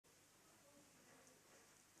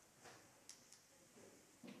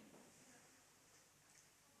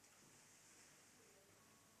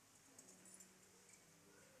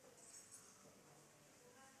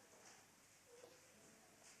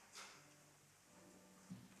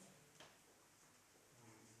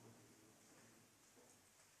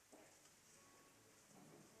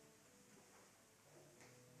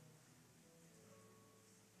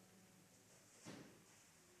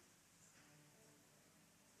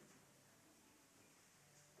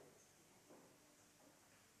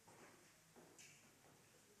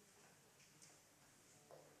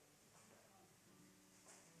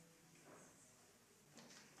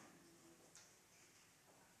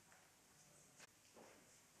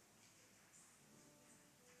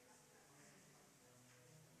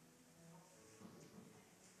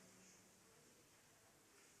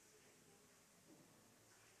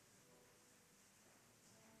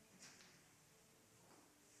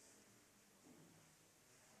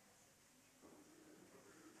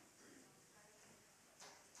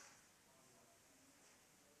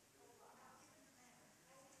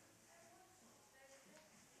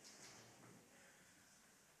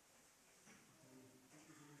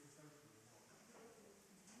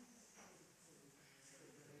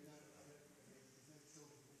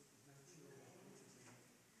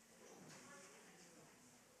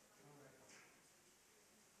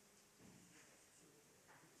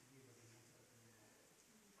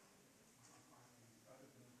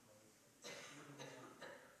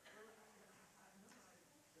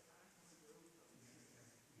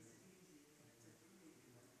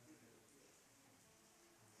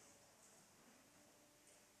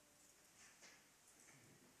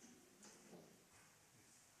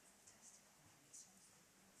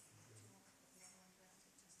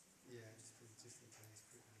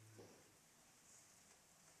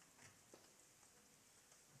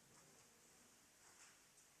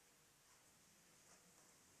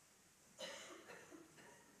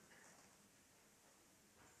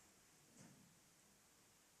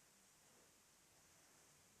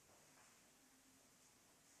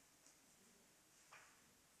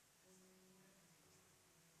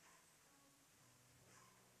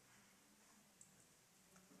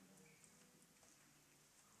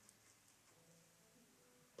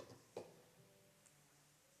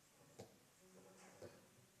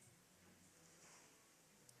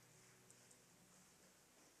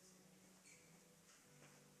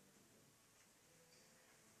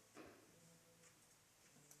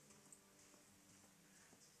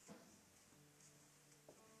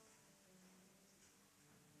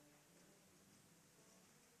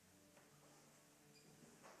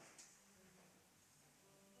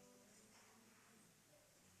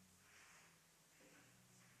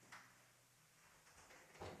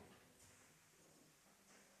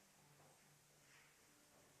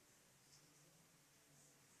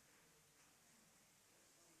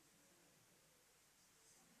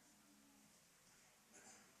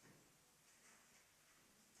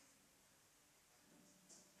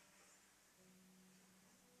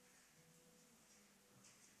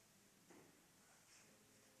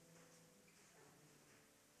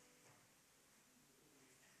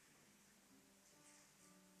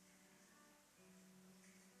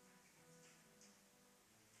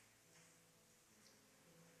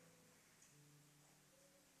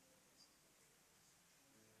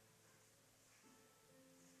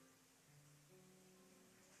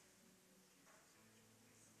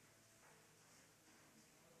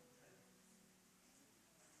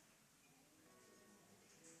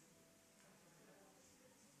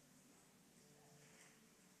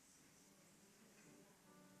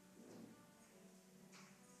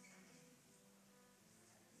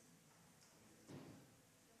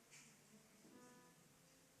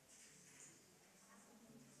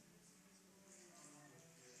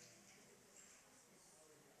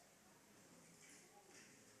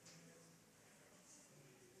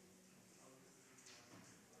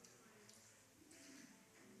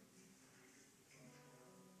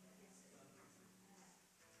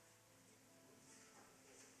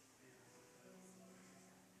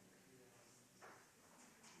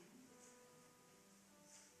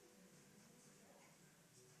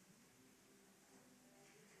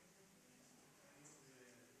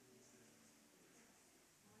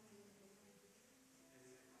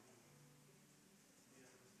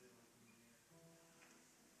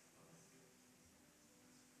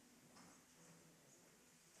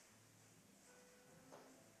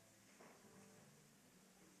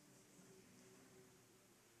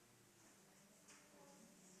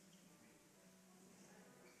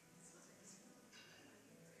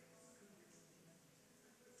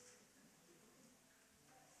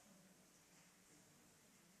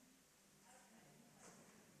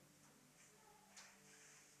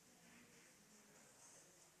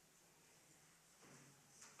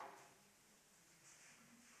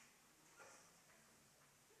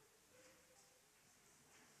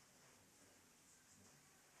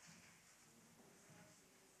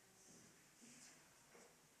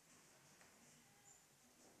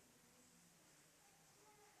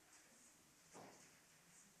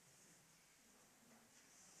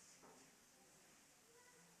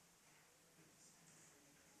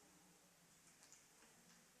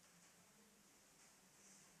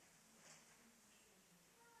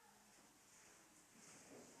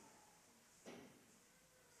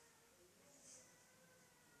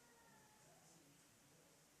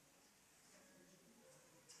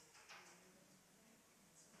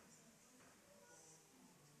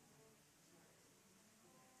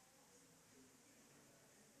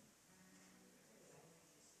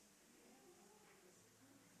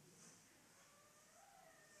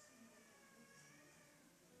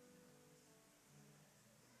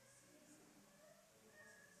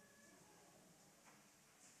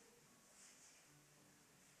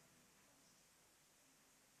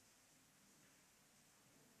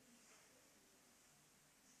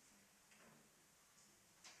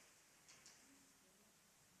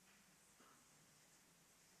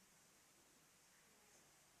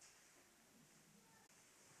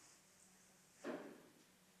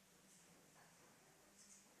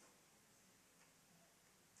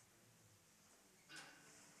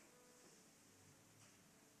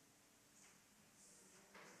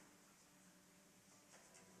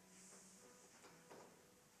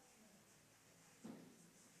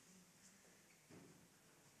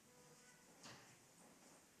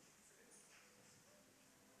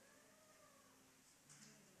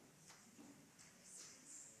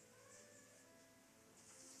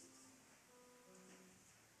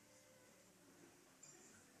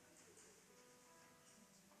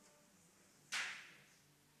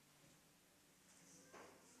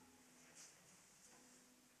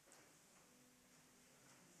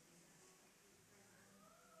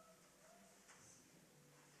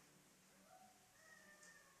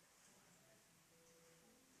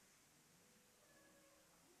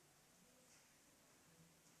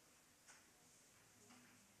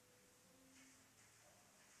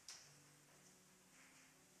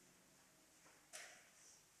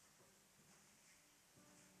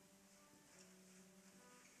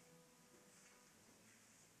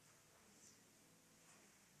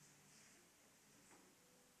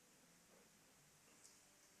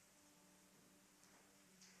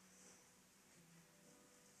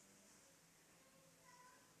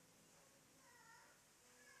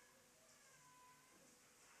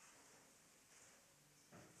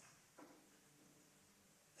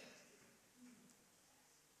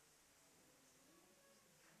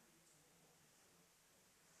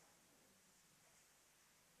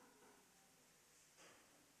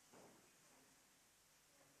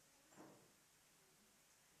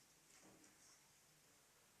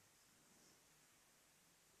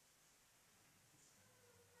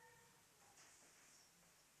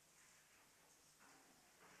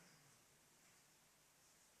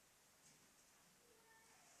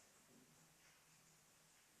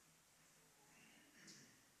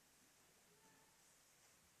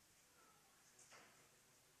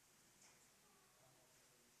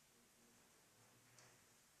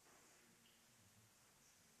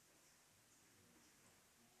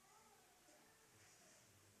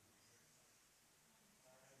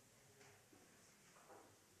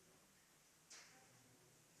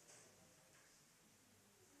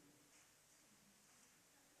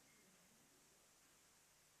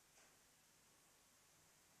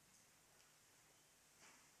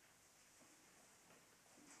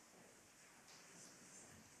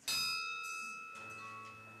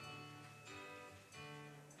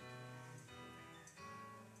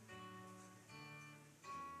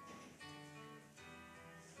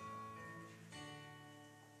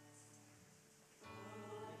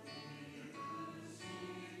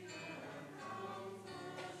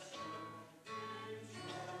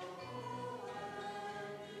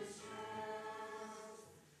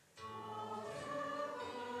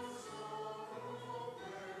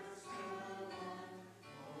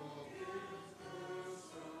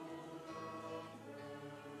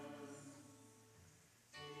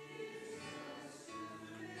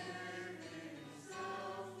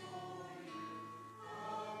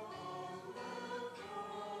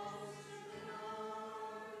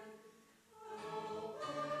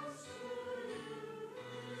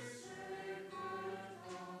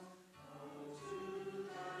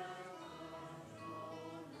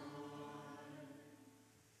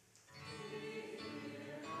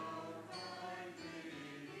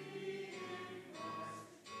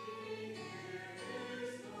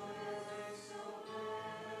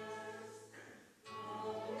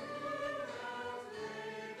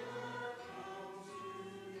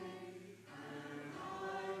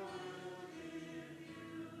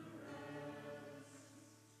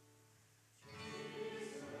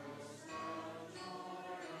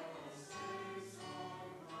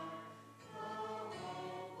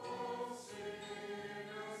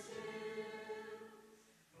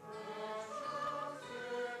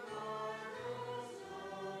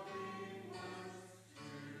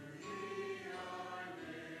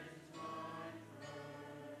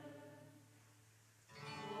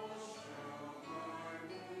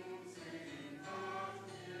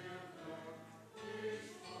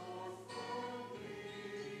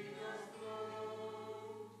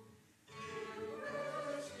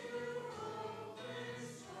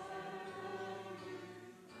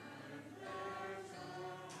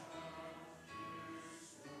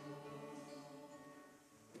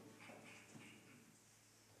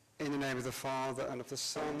In the name of the Father, and of the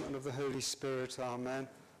Son, and of the Holy Spirit, amen.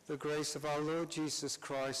 The grace of our Lord Jesus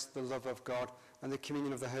Christ, the love of God, and the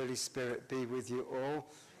communion of the Holy Spirit be with you all.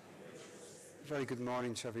 Very good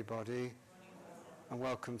morning to everybody, and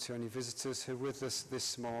welcome to any visitors who are with us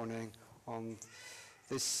this morning on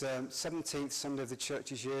this 17th Sunday of the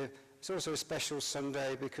Church's year. It's also a special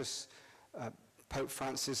Sunday because Pope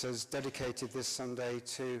Francis has dedicated this Sunday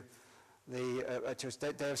to a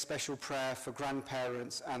day of special prayer for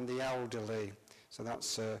grandparents and the elderly. So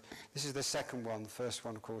that's this is the second one. The first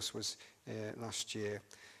one, of course, was last year.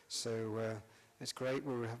 So it's great.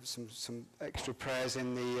 We'll have some extra prayers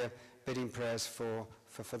in the bidding prayers for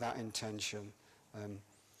that intention.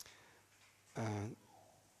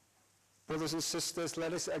 Brothers and sisters,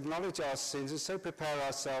 let us acknowledge our sins and so prepare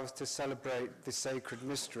ourselves to celebrate the sacred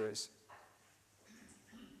mysteries.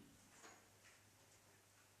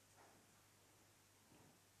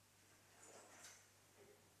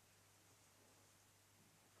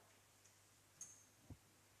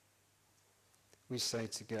 We say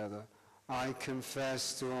together, I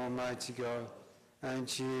confess to Almighty God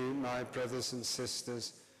and you, my brothers and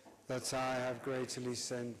sisters, that I have greatly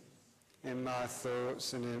sinned in my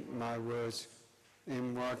thoughts and in my words,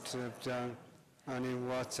 in what I have done and in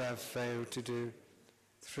what I have failed to do,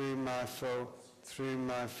 through my fault, through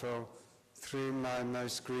my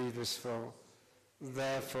most grievous fault.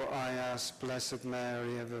 Therefore I ask Blessed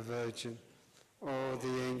Mary, ever Virgin, all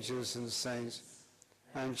the angels and saints,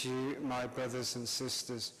 and you, my brothers and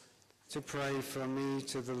sisters, to pray for me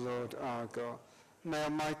to the Lord our God. May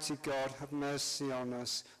Almighty God have mercy on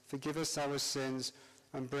us, forgive us our sins,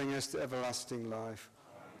 and bring us to everlasting life.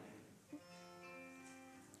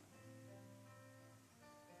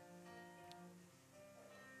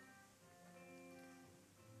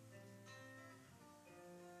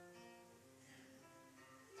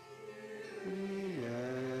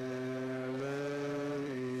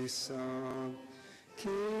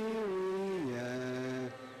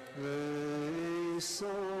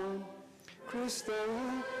 Christ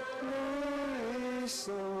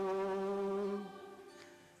eleison,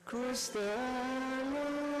 Christ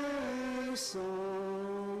eleison,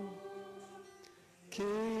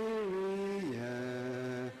 Kyrie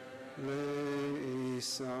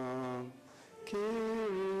eleison,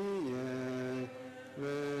 Kyrie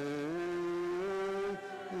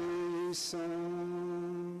eleison.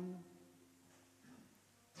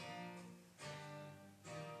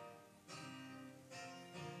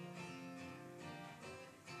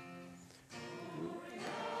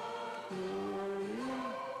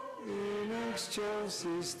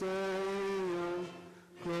 Excelsis Deo,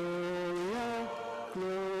 Gloria,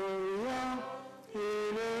 Gloria,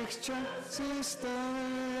 in excelsis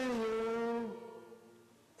Deo.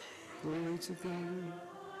 Glory to God.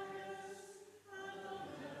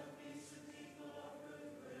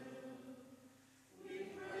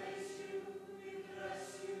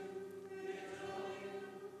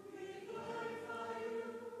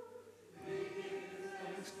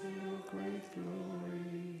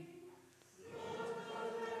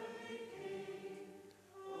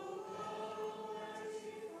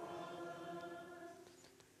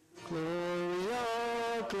 Gloria,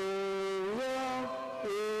 Gloria,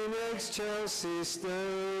 in excelsis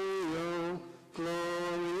Deo.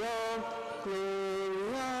 Gloria,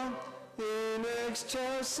 Gloria, in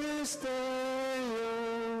excelsis Deo.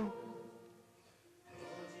 Gloria,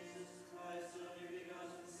 Gloria,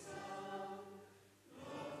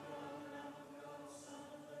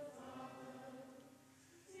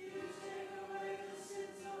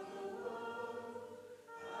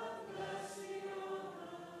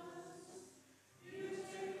 in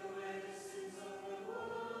excelsis Deo.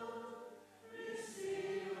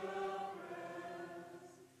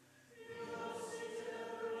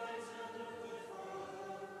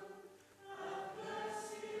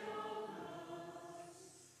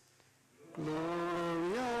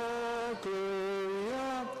 Gloria,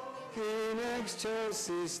 Gloria, in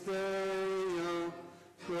excelsis Deo.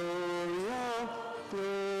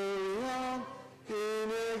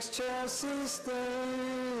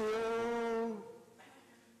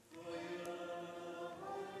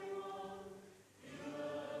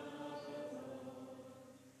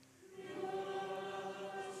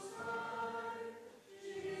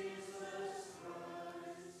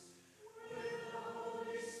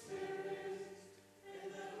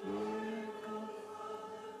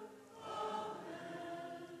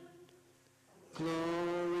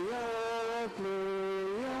 Gloria,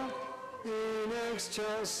 Gloria, in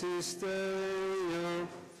excelsis Deo.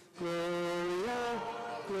 Gloria,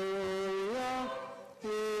 Gloria,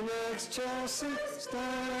 in excelsis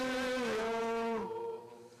Deo.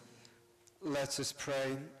 Let us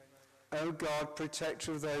pray. O God,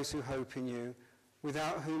 protector of those who hope in you,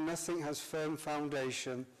 without whom nothing has firm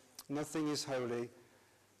foundation, nothing is holy,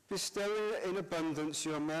 bestow in abundance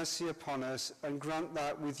your mercy upon us, and grant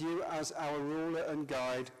that with you as our ruler and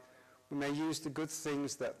guide, we may use the good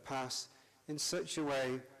things that pass in such a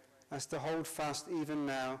way as to hold fast even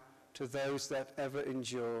now to those that ever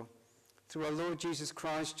endure. Through our Lord Jesus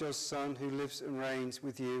Christ, your Son, who lives and reigns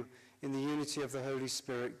with you in the unity of the Holy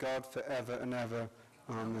Spirit, God, forever and ever.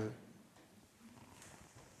 Amen.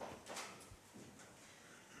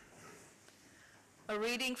 A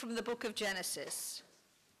reading from the book of Genesis.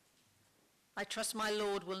 I trust my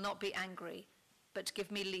Lord will not be angry, but give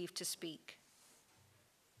me leave to speak.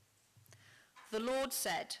 The Lord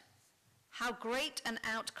said, "How great an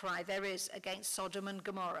outcry there is against Sodom and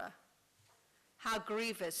Gomorrah! How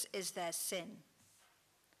grievous is their sin!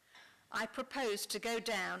 I propose to go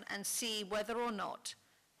down and see whether or not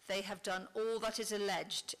they have done all that is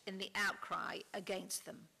alleged in the outcry against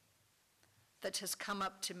them that has come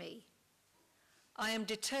up to me. I am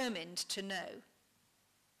determined to know."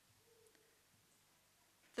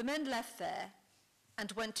 The men left there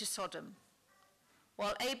and went to Sodom,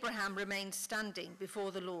 while Abraham remained standing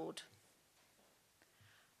before the Lord.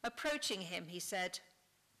 Approaching him, he said,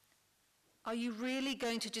 "Are you really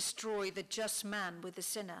going to destroy the just man with the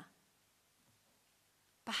sinner?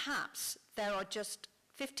 Perhaps there are just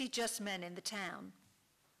 50 just men in the town.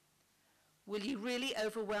 Will you really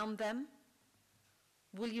overwhelm them?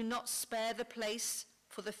 Will you not spare the place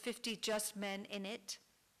for the 50 just men in it?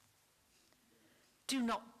 Do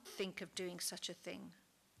not think of doing such a thing,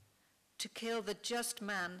 to kill the just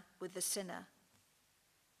man with the sinner,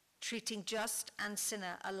 treating just and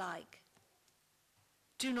sinner alike.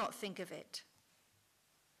 Do not think of it.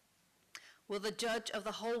 Will the judge of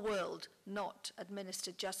the whole world not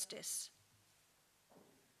administer justice?"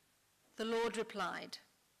 The Lord replied,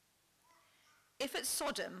 "If at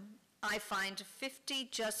Sodom I find 50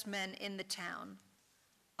 just men in the town,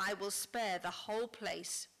 I will spare the whole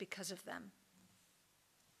place because of them."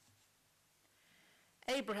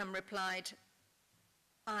 Abraham replied,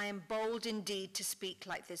 "I am bold indeed to speak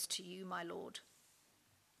like this to you, my Lord,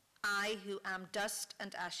 I who am dust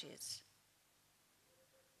and ashes.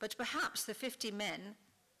 But perhaps the 50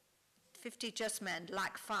 just men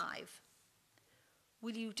lack 5.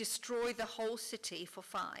 Will you destroy the whole city for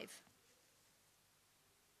 5?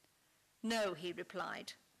 "No," he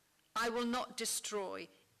replied, "I will not destroy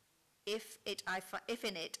if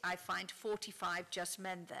in it I find 45 just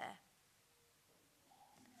men there."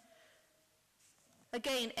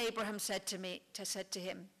 Again, Abraham said to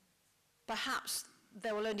him, "Perhaps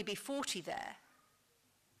there will only be 40 there."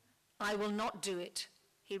 "I will not do it,"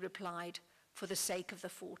 he replied, "for the sake of the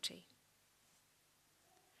 40.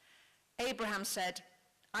 Abraham said,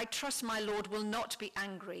 "I trust my Lord will not be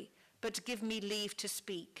angry, but give me leave to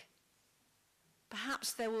speak.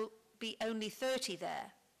 Perhaps there will be only 30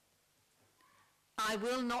 there." "I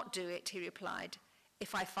will not do it," he replied,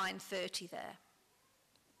 "if I find 30 there."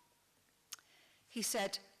 He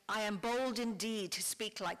said, "I am bold indeed to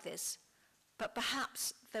speak like this, but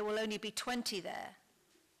perhaps there will only be 20 there."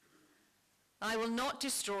 "I will not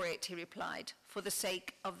destroy it," he replied, "for the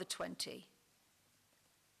sake of the 20.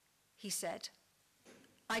 He said,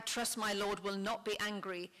 "I trust my Lord will not be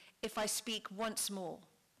angry if I speak once more.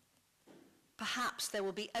 Perhaps there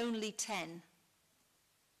will be only 10.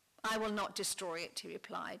 "I will not destroy it," he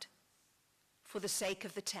replied, "for the sake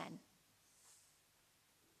of the 10.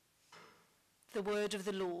 The word of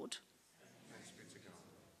the Lord. Thanks be to God.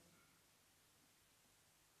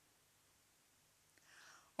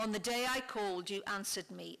 On the day I called, you answered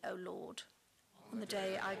me, O Lord. On the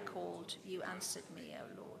day I called, you answered me, O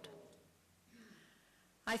Lord.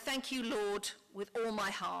 I thank you, Lord, with all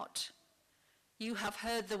my heart. You have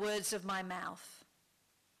heard the words of my mouth.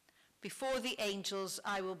 Before the angels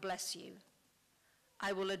I will bless you.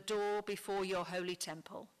 I will adore before your holy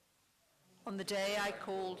temple. On the day I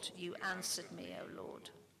called, you answered me, O Lord.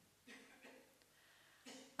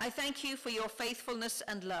 I thank you for your faithfulness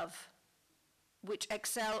and love, which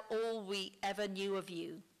excel all we ever knew of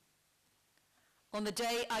you. On the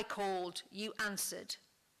day I called, you answered.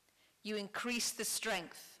 You increased the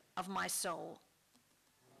strength of my soul.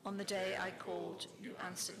 On the day I called, you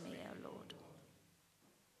answered me, O Lord.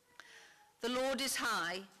 The Lord is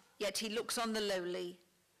high, yet he looks on the lowly,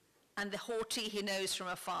 and the haughty he knows from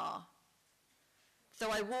afar. Though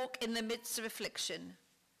I walk in the midst of affliction,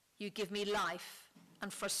 you give me life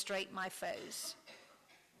and frustrate my foes.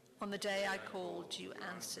 On the day I called, you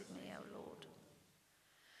answered me, O Lord.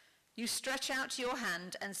 You stretch out your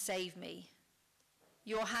hand and save me.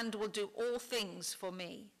 Your hand will do all things for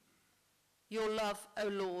me. Your love, O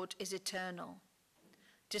Lord, is eternal.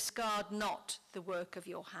 Discard not the work of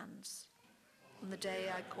your hands. On the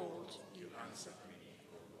day I called, you answered me.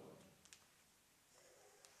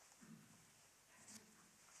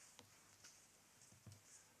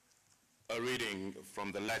 A reading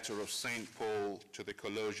from the letter of St. Paul to the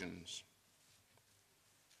Colossians.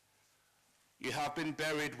 You have been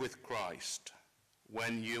buried with Christ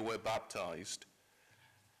when you were baptized,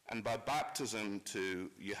 and by baptism too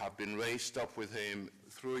you have been raised up with him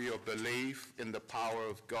through your belief in the power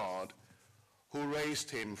of God, who raised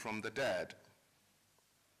him from the dead.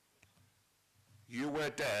 You were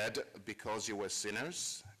dead because you were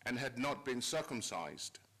sinners and had not been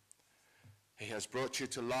circumcised. He has brought you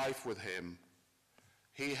to life with him.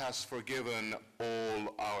 He has forgiven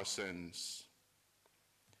all our sins.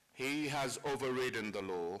 He has overridden the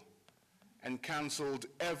law and cancelled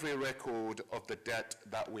every record of the debt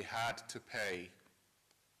that we had to pay.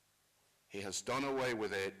 He has done away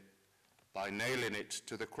with it by nailing it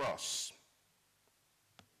to the cross.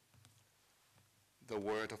 The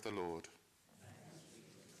word of the Lord.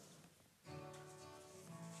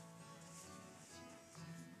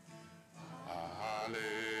 Hallelujah,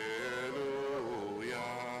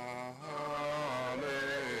 hallelujah,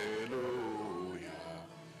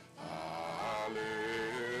 hallelujah,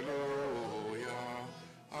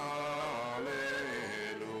 hallelujah.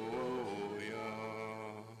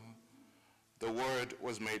 The Word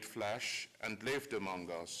was made flesh and lived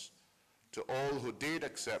among us. To all who did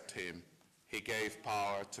accept him, he gave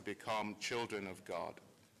power to become children of God.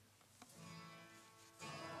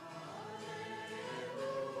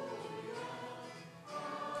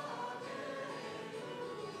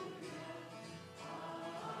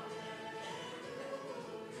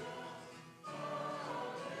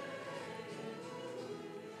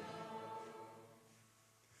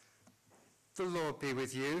 The Lord be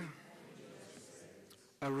with you.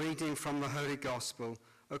 A reading from the Holy Gospel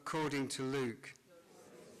according to Luke.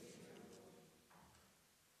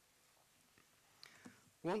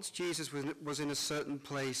 Once Jesus was in a certain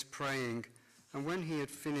place praying, and when he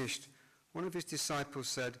had finished, one of his disciples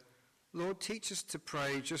said, "Lord, teach us to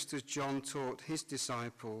pray just as John taught his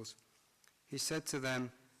disciples." He said to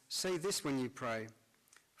them, "Say this when you pray,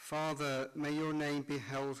 'Father, may your name be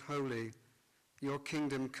held holy, your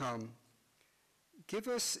kingdom come. Give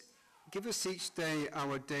us each day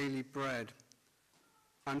our daily bread,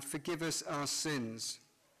 and forgive us our sins,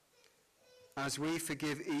 as we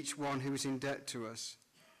forgive each one who is in debt to us,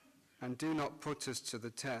 and do not put us to the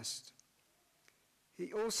test.'"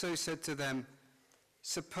 He also said to them,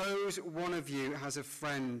 "Suppose one of you has a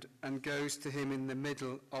friend and goes to him in the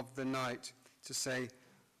middle of the night to say,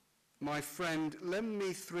 'My friend, lend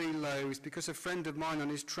me 3 loaves because a friend of mine on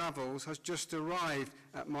his travels has just arrived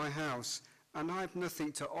at my house, and I have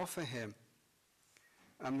nothing to offer him.'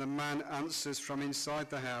 And the man answers from inside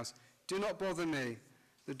the house, 'Do not bother me.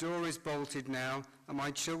 The door is bolted now, and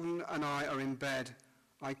my children and I are in bed.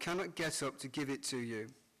 I cannot get up to give it to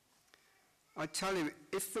you.' I tell you,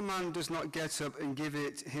 if the man does not get up and give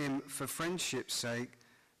it him for friendship's sake,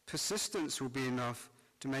 persistence will be enough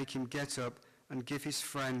to make him get up and give his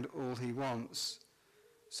friend all he wants.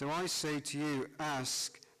 So I say to you,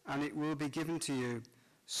 ask, and it will be given to you.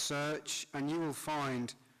 Search, and you will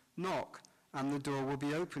find. Knock, and the door will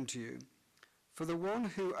be opened to you. For the one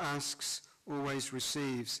who asks always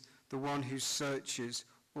receives. The one who searches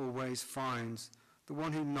always finds. The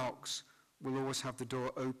one who knocks will always have the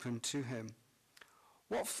door open to him.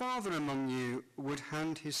 What father among you would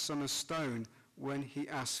hand his son a stone when he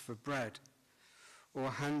asks for bread? Or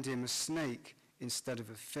hand him a snake instead of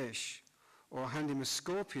a fish? Or hand him a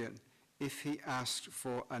scorpion if he asked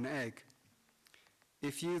for an egg?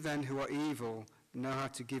 If you then, who are evil, know how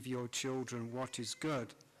to give your children what is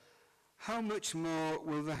good, how much more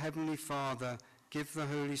will the Heavenly Father give the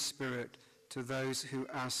Holy Spirit to those who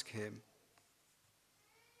ask him?"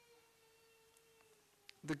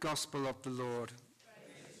 The Gospel of the Lord.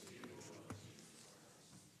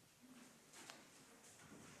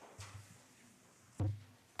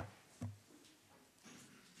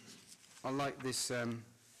 I like this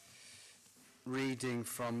reading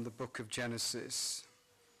from the book of Genesis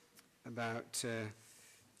about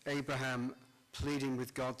Abraham pleading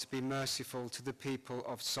with God to be merciful to the people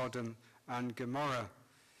of Sodom and Gomorrah,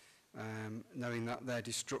 knowing that their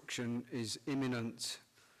destruction is imminent.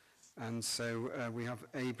 And so we have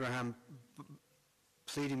Abraham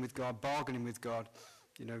pleading with God, bargaining with God,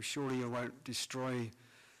 surely you won't destroy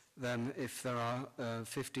them if there are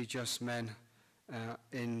 50 just men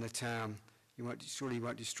in the town. Surely you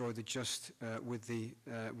won't destroy the just with the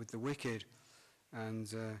wicked.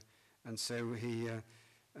 And so he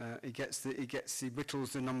he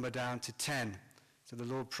whittles the number down to 10. So the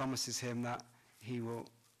Lord promises him that he will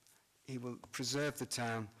preserve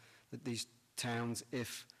these towns,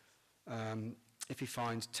 if he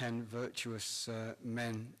finds 10 virtuous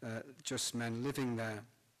men, just men living there.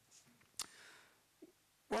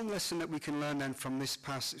 One lesson that we can learn then from this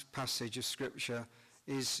passage of Scripture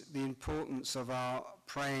is the importance of our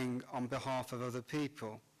praying on behalf of other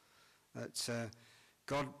people. That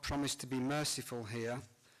God promised to be merciful here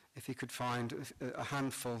if he could find a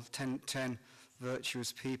handful, 10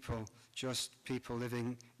 virtuous people, just people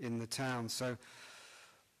living in the town. So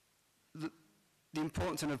the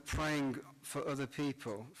importance of praying for other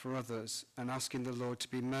people, for others, and asking the Lord to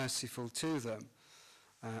be merciful to them.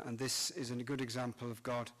 And this is a good example of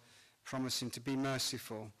God promising to be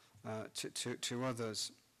merciful to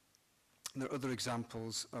others. There are other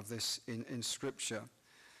examples of this in Scripture.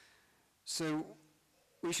 So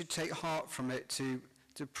we should take heart from it to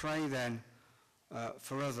pray then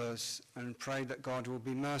for others, and pray that God will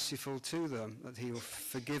be merciful to them, that he will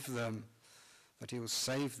forgive them, that he will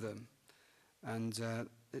save them. And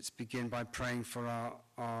let's begin by praying for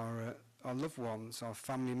our loved ones, our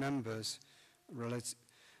family members,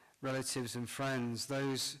 relatives and friends,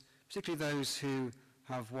 particularly those who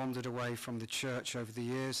have wandered away from the church over the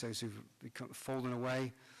years, those who've fallen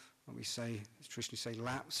away, what we traditionally say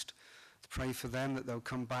lapsed. To pray for them, that they'll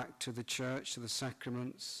come back to the church, to the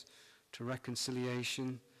sacraments, to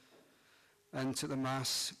reconciliation, and to the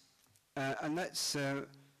Mass. And let's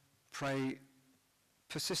pray,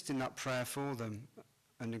 persist in that prayer for them,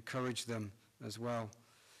 and encourage them as well,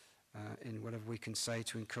 in whatever we can say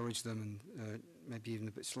to encourage them, and maybe even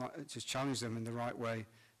a bit just challenge them in the right way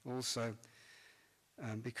also,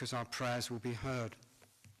 because our prayers will be heard.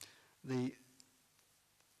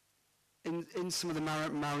 In some of the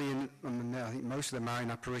Marian, I think most of the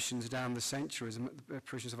Marian apparitions down the centuries, the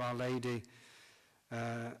apparitions of Our Lady,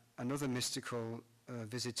 and other mystical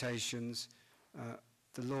visitations,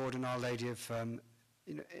 the Lord and Our Lady have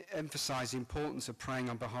emphasized the importance of praying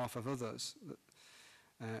on behalf of others.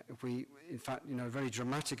 In fact, a very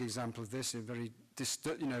dramatic example of this, a very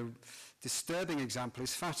disturbing example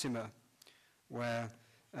is Fatima, where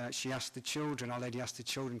she asked the children, Our Lady asked the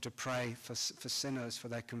children to pray for sinners, for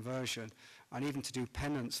their conversion, and even to do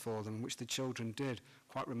penance for them, which the children did.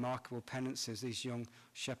 Quite remarkable penances, these young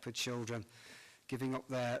shepherd children, giving up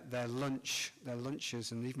their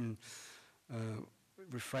lunches, and even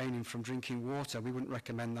refraining from drinking water. We wouldn't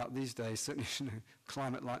recommend that these days, certainly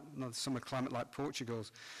summer climate like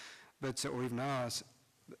Portugal's, or even ours.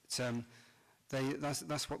 But,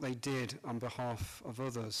 that's what they did on behalf of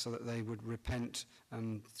others, so that they would repent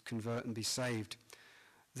and convert and be saved.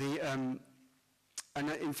 And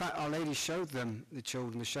in fact, Our Lady showed them, the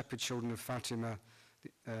children, the shepherd children of Fatima,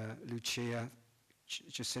 Lucia,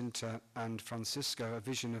 Jacinta, and Francisco, a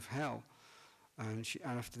vision of hell. And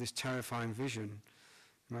after this terrifying vision,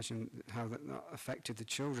 imagine how that affected the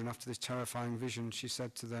children. After this terrifying vision, she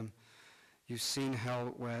said to them, "You've seen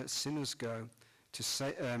hell where sinners go."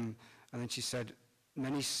 And then she said,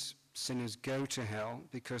 many sinners go to hell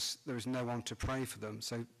because there is no one to pray for them.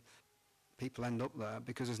 So people end up there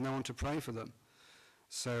because there's no one to pray for them.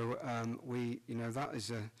 So that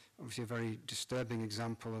is obviously a very disturbing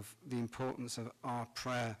example of the importance of our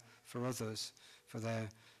prayer for others, for their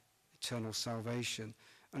eternal salvation.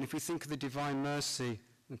 And if we think of the Divine Mercy,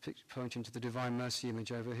 and pointing to the Divine Mercy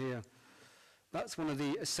image over here, that's one of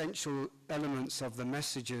the essential elements of the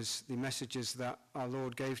messages that our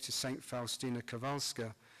Lord gave to St. Faustina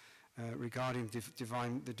Kowalska regarding the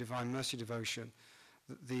Divine Mercy devotion,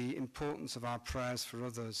 the importance of our prayers for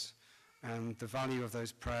others, and the value of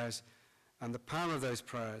those prayers, and the power of those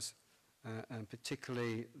prayers, and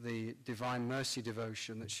particularly the Divine Mercy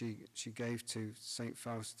devotion that she gave to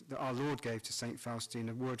that our Lord gave to St.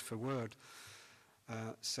 Faustina, word for word.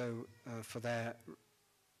 For their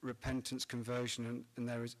repentance, conversion, and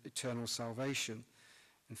their eternal salvation.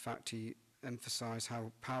 In fact, he emphasized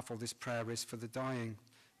how powerful this prayer is for the dying,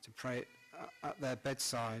 to pray at their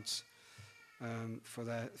bedsides for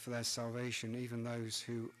their salvation, even those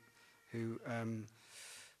who are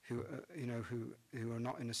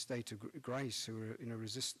not in a state of grace, who are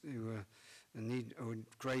in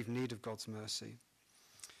grave need of God's mercy.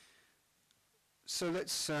 So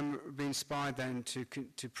let's be inspired then to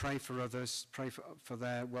pray for others, pray for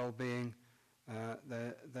their well-being,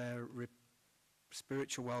 their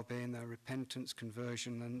spiritual well-being, their repentance,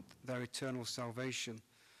 conversion, and their eternal salvation,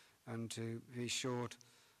 and to be assured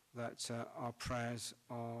that our prayers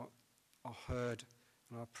are heard,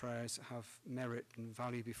 and our prayers have merit and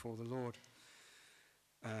value before the Lord.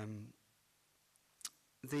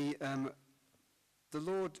 the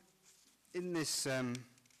Lord, in this,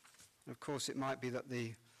 of course it might be that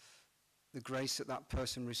the grace that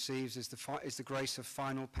person receives is the grace of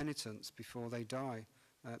final penitence before they die,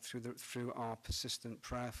 through our persistent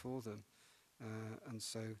prayer for them. And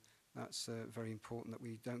so that's very important that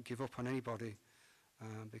we don't give up on anybody,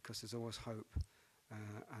 because there's always hope,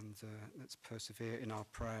 and let's persevere in our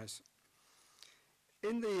prayers.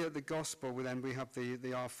 In the gospel, then we have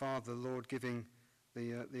the Our Father, the Lord giving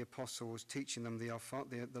the apostles, teaching them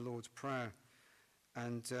the Lord's Prayer.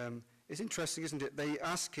 And it's interesting, isn't it? They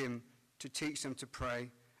ask him to teach them to pray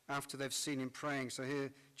after they've seen him praying. So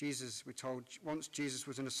here, Jesus, we're told, once Jesus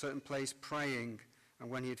was in a certain place praying, and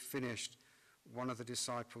when he had finished, one of the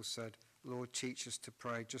disciples said, Lord, teach us to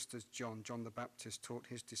pray, just as John the Baptist taught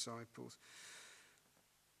his disciples.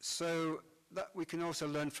 So that we can also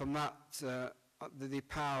learn from that the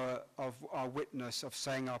power of our witness, of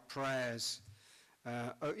saying our prayers,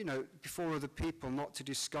 before other people, not to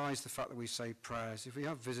disguise the fact that we say prayers. If we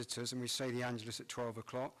have visitors and we say the Angelus at 12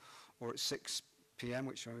 o'clock or at 6 p.m.,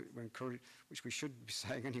 which we should be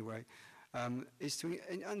saying anyway, is to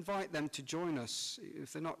invite them to join us.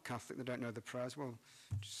 If they're not Catholic, they don't know the prayers, well,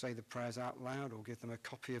 just say the prayers out loud or give them a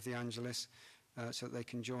copy of the Angelus so that they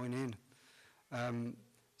can join in.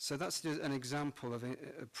 So that's an example of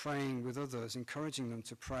praying with others, encouraging them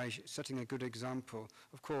to pray, setting a good example.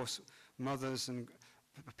 Of course, mothers and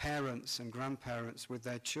parents and grandparents with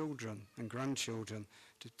their children and grandchildren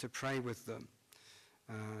to pray with them,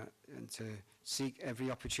 and to seek every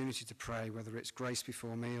opportunity to pray, whether it's grace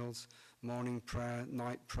before meals, morning prayer,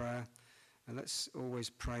 night prayer. And let's always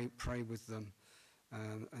pray with them,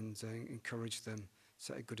 and encourage them,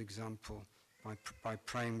 set a good example by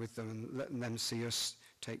praying with them and letting them see us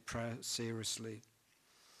take prayer seriously.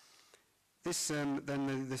 This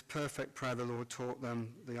this perfect prayer the Lord taught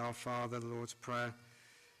them, the Our Father, the Lord's Prayer.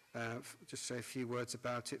 Just say a few words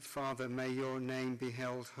about it. Father, may your name be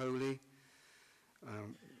held holy.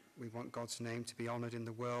 We want God's name to be honoured in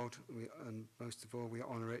the world, and most of all we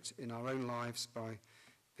honour it in our own lives by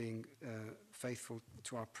being faithful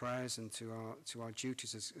to our prayers and to our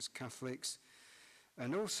duties as Catholics.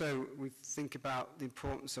 And also we think about the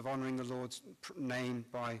importance of honouring the Lord's name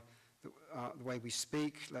by the way we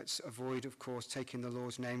speak. Let's avoid, of course, taking the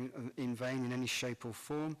Lord's name in vain in any shape or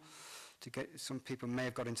form. Some people may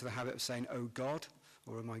have got into the habit of saying, oh God,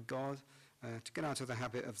 or oh my God, to get out of the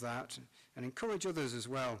habit of that and encourage others as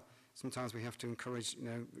well. Sometimes we have to encourage,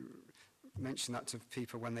 mention that to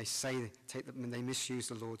people when they when they misuse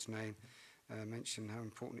the Lord's name. Mention how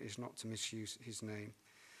important it is not to misuse his name.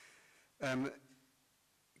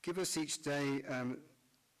 Give us each day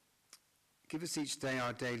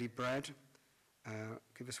our daily bread.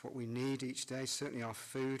 Give us what we need each day, certainly our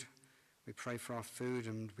food. We pray for our food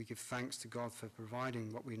and we give thanks to God for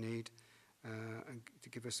providing what we need, and to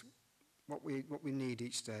give us what we need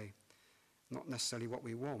each day. Not necessarily what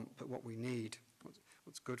we want, but what we need,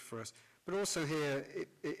 what's good for us. But also here,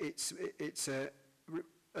 it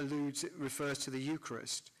refers to the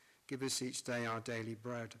Eucharist. Give us each day our daily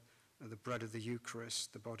bread, the bread of the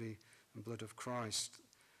Eucharist, the body and blood of Christ.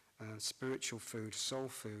 Spiritual food, soul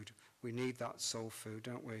food. We need that soul food,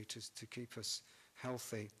 don't we, to keep us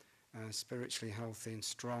healthy, spiritually healthy and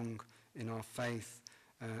strong in our faith,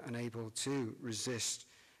 and able to resist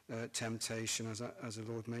temptation, as the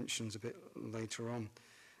Lord mentions a bit later on.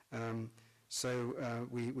 So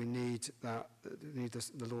we need that. We need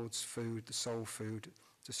the Lord's food, the soul food,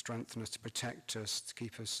 to strengthen us, to protect us, to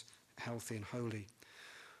keep us healthy and holy.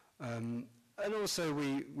 And also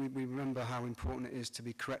we remember how important it is to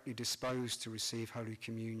be correctly disposed to receive Holy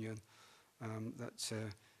Communion. That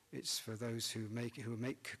it's for those who make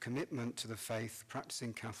a commitment to the faith,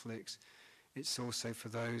 practicing Catholics. It's also for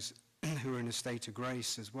those who are in a state of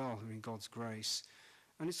grace as well, who are in God's grace.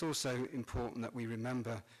 And it's also important that we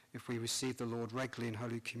remember, if we receive the Lord regularly in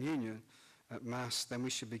Holy Communion at Mass, then we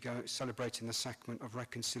should be celebrating the sacrament of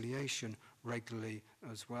reconciliation regularly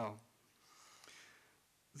as well.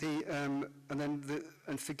 And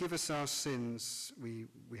forgive us our sins. We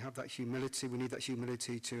have that humility. We need that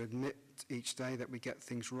humility to admit each day that we get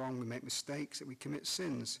things wrong, we make mistakes, that we commit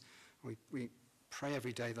sins. We pray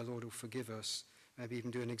every day the Lord will forgive us. Maybe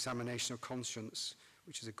even do an examination of conscience,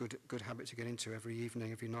 which is a good habit to get into every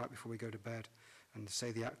evening, every night before we go to bed, and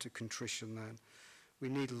say the act of contrition then. We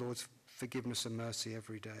need the Lord's forgiveness and mercy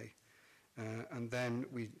every day. And then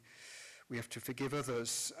we have to forgive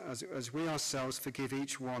others as we ourselves forgive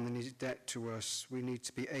each one in his debt to us. We need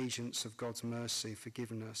to be agents of God's mercy,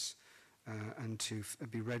 forgiveness, and to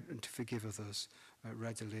forgive others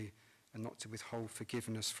readily, and not to withhold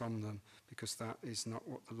forgiveness from them, because that is not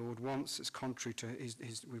what the Lord wants. It's contrary to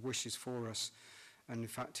his wishes for us. And in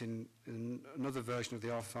fact, in another version of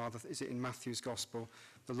the Our Father, is it in Matthew's Gospel,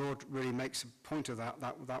 the Lord really makes a point of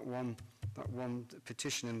that one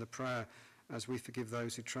petition in the prayer, as we forgive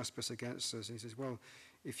those who trespass against us. And he says, well,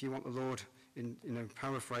 if you want the Lord,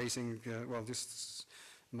 paraphrasing, just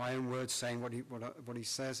my own words saying what he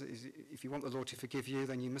says, is if you want the Lord to forgive you,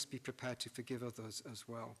 then you must be prepared to forgive others as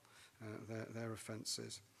well, their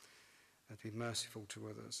offences, to be merciful to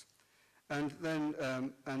others. And then,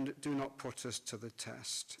 and do not put us to the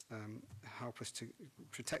test. Help us to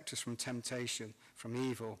protect us from temptation, from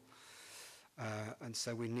evil. And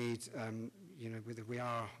so we need, whether we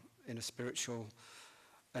are in a spiritual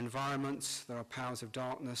environment, there are powers of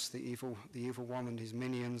darkness, the evil one and his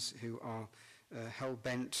minions who are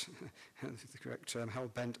hell-bent, the correct term,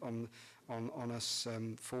 hell-bent on us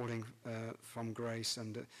falling from grace.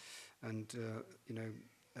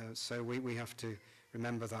 So we have to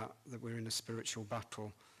remember that we're in a spiritual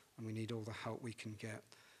battle and we need all the help we can get,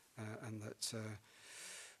 and that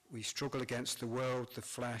we struggle against the world, the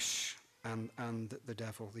flesh, and the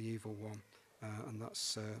devil, the evil one. And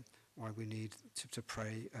that's why we need to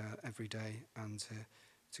pray every day and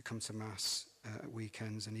to come to Mass at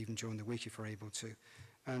weekends and even during the week if we're able to,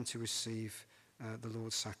 and to receive the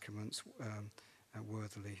Lord's sacraments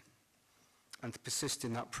worthily, and to persist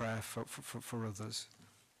in that prayer for others.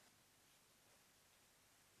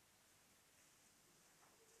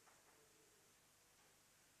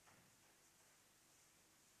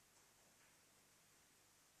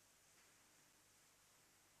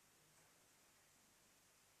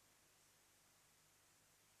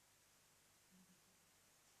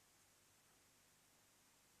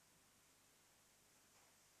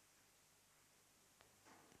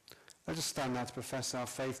 Let us stand now to profess our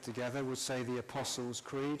faith together. We'll say the Apostles'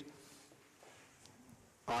 Creed.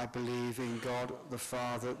 I believe in God, the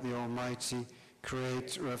Father, the Almighty,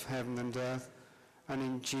 creator of heaven and earth, and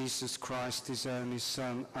in Jesus Christ, his only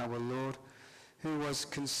Son, our Lord, who was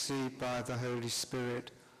conceived by the Holy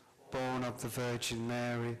Spirit, born of the Virgin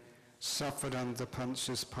Mary, suffered under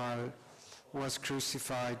Pontius Pilate, was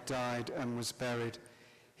crucified, died, and was buried.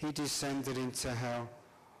 He descended into hell.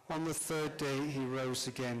 On the third day he rose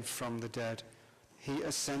again from the dead. He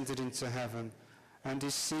ascended into heaven and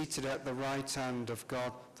is seated at the right hand of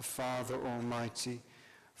God the Father Almighty.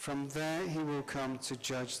 From there he will come to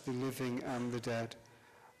judge the living and the dead.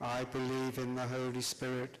 I believe in the Holy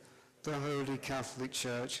Spirit, the Holy Catholic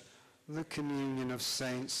Church, the communion of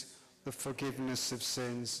saints, the forgiveness of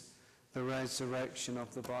sins, the resurrection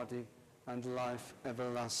of the body, and life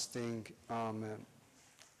everlasting. Amen.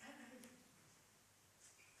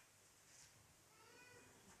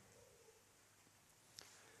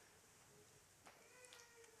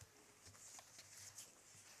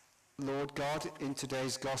 Lord God, in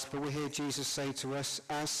today's gospel we hear Jesus say to us,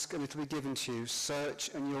 ask and it will be given to you, search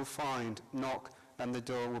and you'll find, knock and the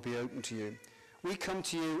door will be opened to you. We come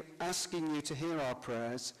to you asking you to hear our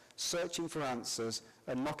prayers, searching for answers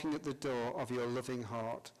and knocking at the door of your loving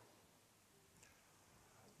heart.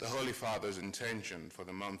 The Holy Father's intention for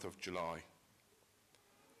the month of July.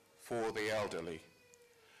 For the elderly.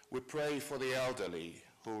 We pray for the elderly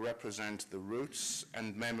who represent the roots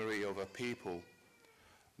and memory of a people.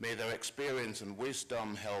 May their experience and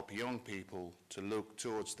wisdom help young people to look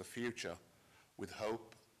towards the future with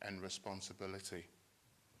hope and responsibility.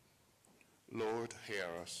 Lord, hear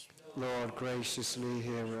us. Lord, graciously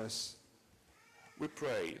hear us. We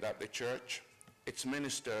pray that the Church, its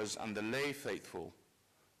ministers, and the lay faithful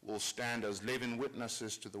will stand as living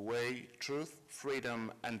witnesses to the way, truth,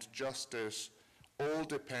 freedom, and justice all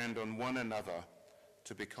depend on one another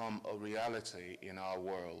to become a reality in our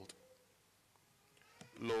world.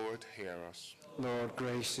 Lord, hear us. Lord,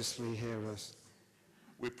 graciously hear us.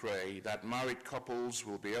 We pray that married couples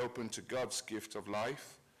will be open to God's gift of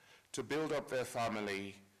life, to build up their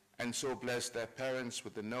family, and so bless their parents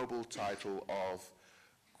with the noble title of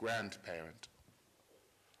grandparent.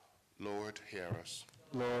 Lord, hear us.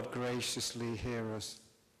 Lord, graciously hear us.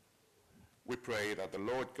 We pray that the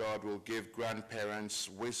Lord God will give grandparents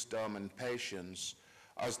wisdom and patience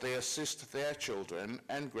as they assist their children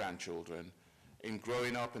and grandchildren in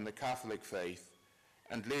growing up in the Catholic faith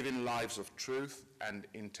and living lives of truth and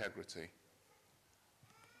integrity.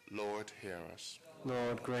 Lord, hear us.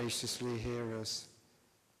 Lord, graciously hear us.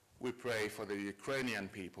 We pray for the Ukrainian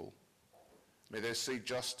people. May they see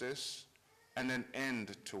justice and an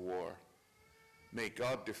end to war. May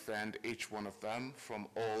God defend each one of them from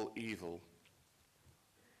all evil.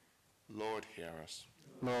 Lord, hear us.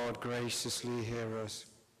 Lord, graciously hear us.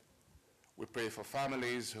 We pray for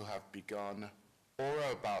families who have begun or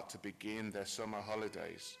are about to begin their summer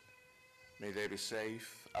holidays. May they be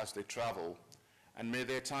safe as they travel, and may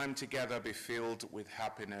their time together be filled with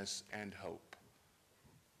happiness and hope.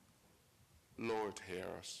 Lord, hear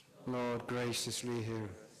us. Lord, graciously hear.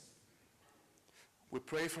 We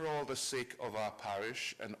pray for all the sick of our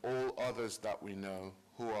parish and all others that we know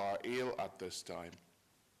who are ill at this time.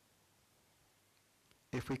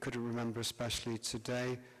 If we could remember especially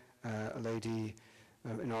today a lady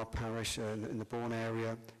in our parish in the Bourne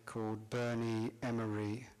area called Bernie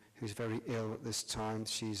Emery, who's very ill at this time.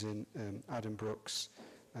 She's in Addenbrooke's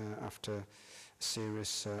after a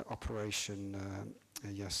serious operation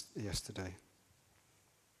yesterday.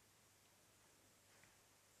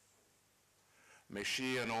 May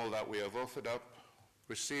she and all that we have offered up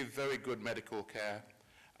receive very good medical care,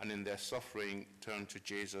 and in their suffering turn to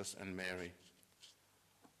Jesus and Mary.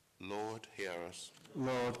 Lord, hear us.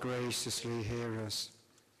 Lord, graciously hear us.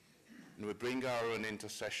 And we bring our own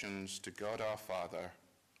intercessions to God our Father,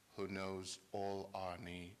 who knows all our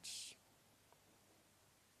needs.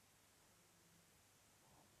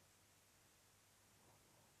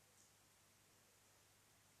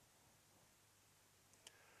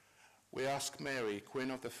 We ask Mary,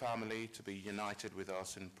 Queen of the family, to be united with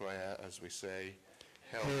us in prayer as we say,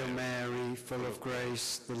 Hail Mary, full of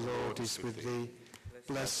grace, the Lord is with thee.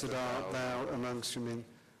 Blessed art thou amongst women,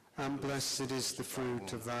 and blessed is the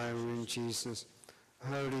fruit of thy womb, Jesus.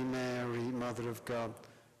 Holy Mary, Mother of God,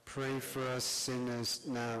 pray for us sinners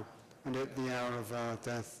now and at the hour of our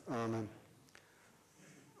death. Amen.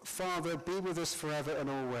 Father, be with us forever and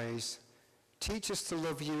always. Teach us to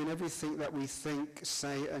love you in everything that we think,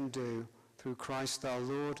 say, and do. Through Christ our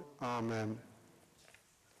Lord. Amen.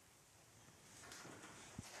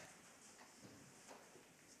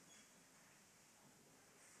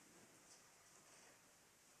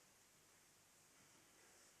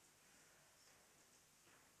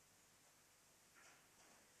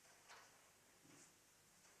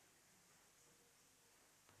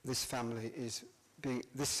 This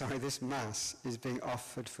Mass is being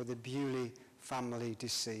offered for the Bewley family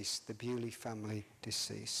deceased, the Bewley family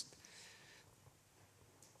deceased.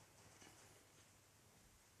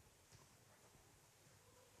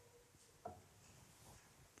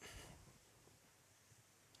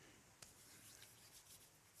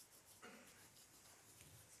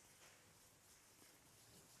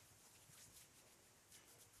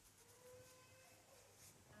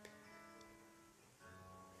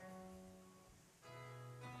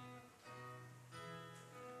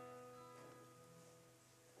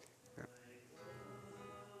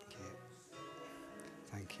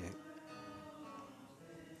 Thank you.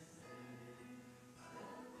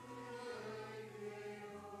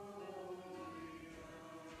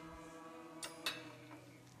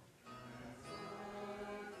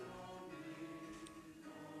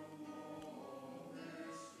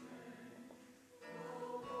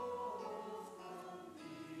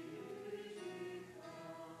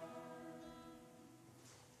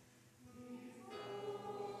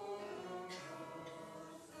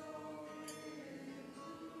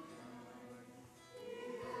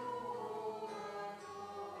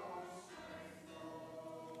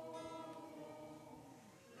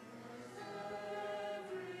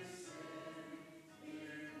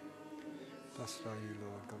 Blessed are you,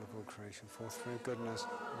 Lord, God of all creation, for through goodness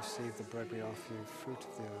receive the bread we offer you, fruit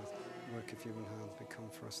of the earth, work of human hands, become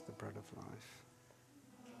for us the bread of life.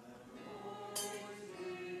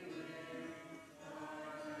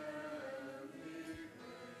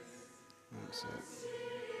 That's it.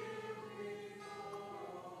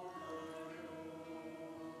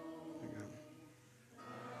 Again.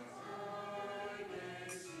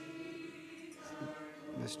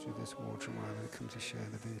 Let's do this water wine and come to share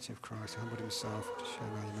the divinity of Christ, humbled himself to share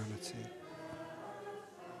our humanity.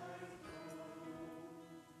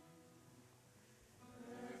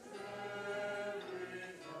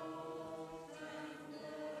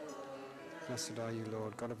 Blessed are you,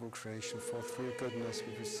 Lord, God of all creation, for through your goodness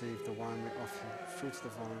we receive the wine we offer, fruit of the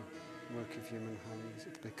vine, work of human hands,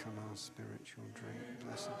 it become our spiritual drink.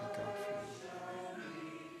 Blessed be God forever.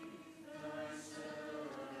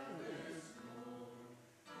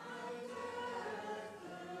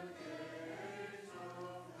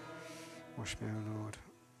 Wash me, O Lord.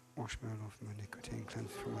 Wash me, O Lord, from iniquity and cleanse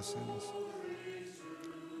me from my sins.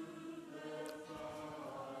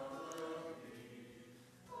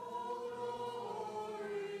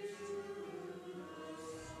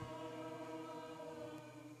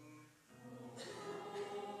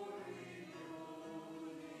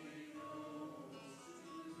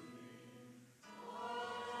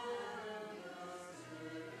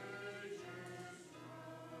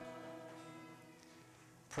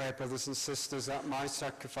 Pray, brothers and sisters, that my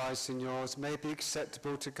sacrifice and yours may be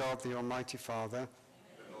acceptable to God, the Almighty Father.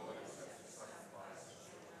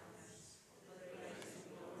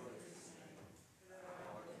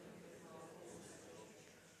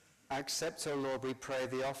 Accept, O Lord, we pray,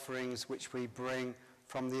 the offerings which we bring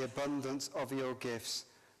from the abundance of your gifts,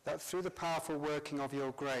 that through the powerful working of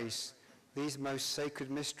your grace, these most sacred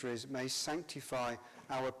mysteries may sanctify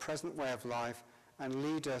our present way of life and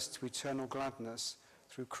lead us to eternal gladness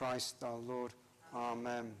through Christ our Lord.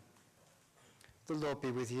 Amen. The Lord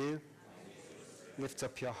be with you. Lift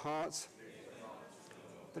up your hearts.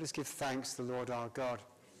 Let us give thanks to the Lord our God.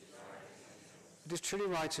 It is truly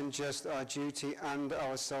right and just, our duty and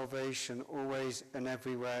our salvation, always and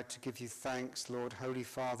everywhere, to give you thanks, Lord, Holy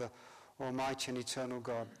Father, Almighty and eternal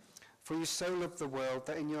God. For you so loved the world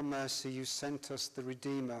that in your mercy you sent us the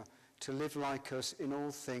Redeemer to live like us in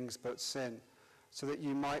all things but sin, so that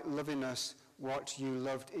you might love in us what you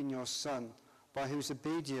loved in your Son, by whose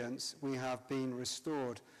obedience we have been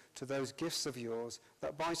restored to those gifts of yours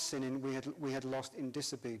that by sinning we had lost in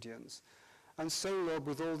disobedience. And so, Lord,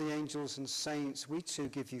 with all the angels and saints, we too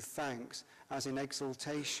give you thanks, as in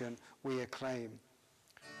exaltation we acclaim.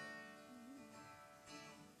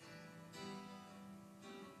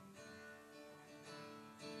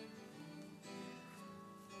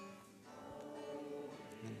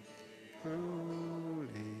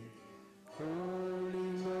 Holy, holy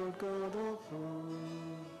Lord God of all,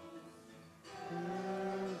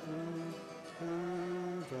 heaven,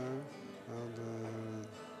 heaven, and earth.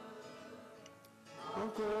 O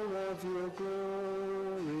God of your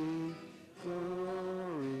glory,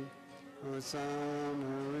 glory,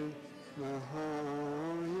 Hosanna in the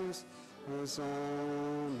highest,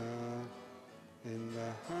 Hosanna in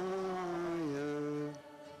the highest.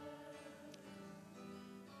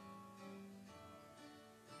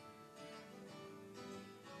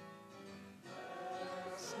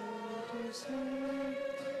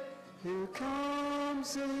 Who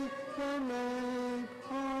comes in the name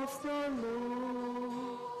of the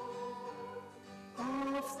Lord,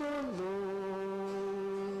 of the Lord,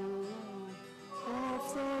 of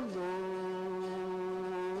the Lord.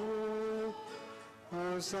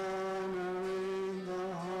 Hosanna in the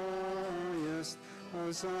highest,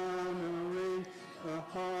 Hosanna in the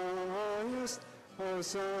highest,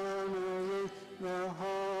 Hosanna in the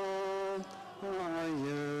highest.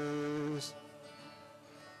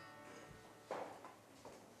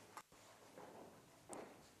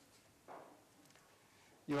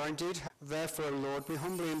 You are indeed, therefore, Lord, we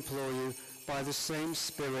humbly implore you, by the same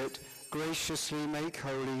Spirit, graciously make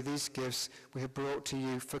holy these gifts we have brought to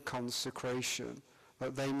you for consecration,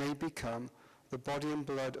 that they may become the body and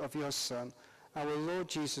blood of your Son, our Lord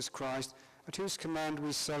Jesus Christ, at whose command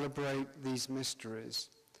we celebrate these mysteries.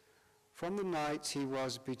 From the night he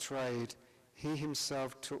was betrayed, he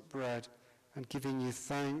himself took bread, and giving you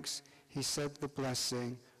thanks, he said the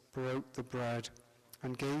blessing, broke the bread,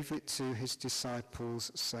 and gave it to his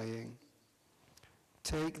disciples, saying,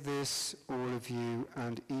 "Take this, all of you,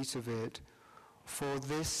 and eat of it, for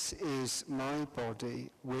this is my body,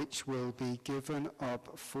 which will be given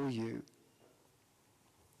up for you."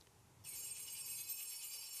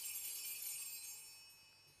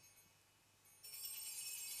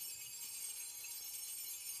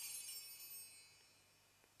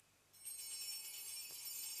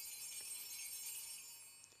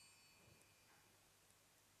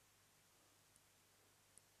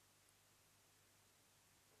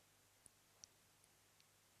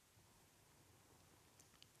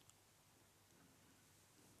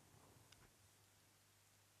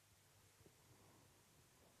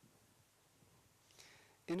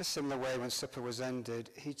 In a similar way, when supper was ended,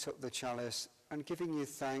 he took the chalice, and giving you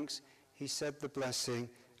thanks, he said the blessing,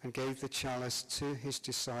 and gave the chalice to his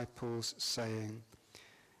disciples, saying,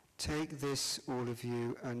 "Take this, all of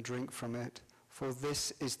you, and drink from it, for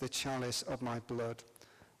this is the chalice of my blood,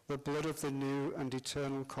 the blood of the new and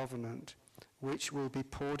eternal covenant, which will be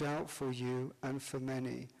poured out for you and for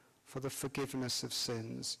many, for the forgiveness of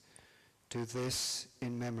sins. Do this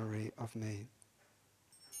in memory of me."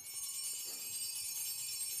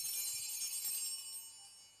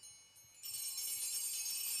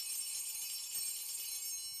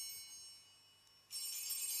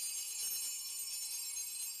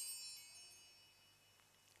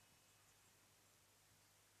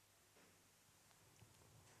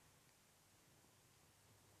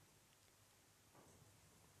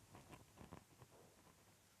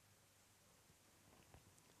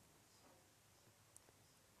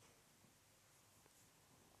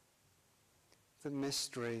 The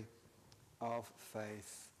mystery of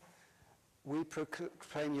faith. We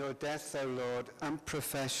proclaim your death, O Lord, and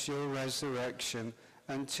profess your resurrection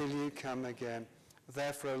until you come again.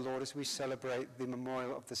 Therefore, O Lord, as we celebrate the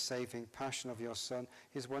memorial of the saving passion of your Son,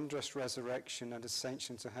 his wondrous resurrection and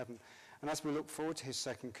ascension to heaven, and as we look forward to his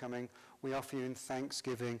second coming, we offer you in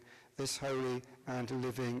thanksgiving this holy and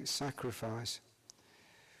living sacrifice.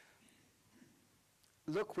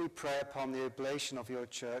 Look, we pray, upon the oblation of your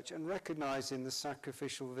church, and recognizing the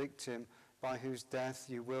sacrificial victim by whose death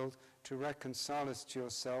you willed to reconcile us to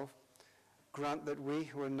yourself, grant that we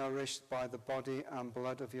who are nourished by the body and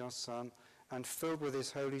blood of your Son and filled with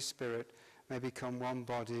his Holy Spirit may become one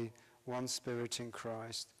body, one spirit in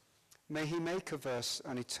Christ. May he make of us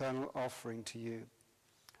an eternal offering to you,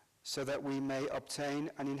 so that we may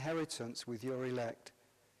obtain an inheritance with your elect,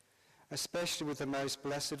 especially with the most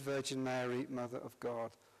blessed Virgin Mary, Mother of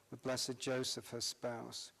God, with blessed Joseph, her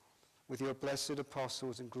spouse, with your blessed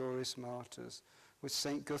apostles and glorious martyrs, with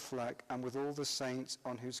Saint Guthlac, and with all the saints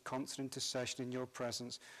on whose constant intercession in your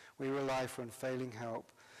presence we rely for unfailing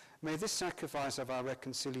help. May this sacrifice of our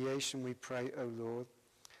reconciliation, we pray, O Lord,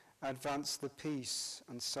 advance the peace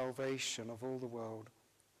and salvation of all the world.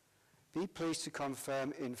 Be pleased to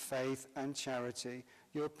confirm in faith and charity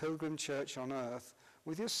your pilgrim church on earth,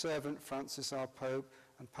 with your servant Francis our Pope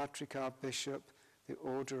and Patrick our Bishop, the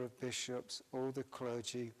order of bishops, all the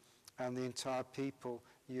clergy, and the entire people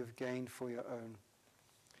you have gained for your own.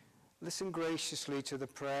 Listen graciously to the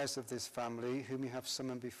prayers of this family, whom you have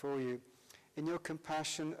summoned before you. In your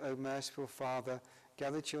compassion, O merciful Father,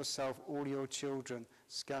 gather to yourself all your children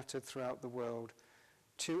scattered throughout the world.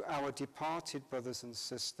 To our departed brothers and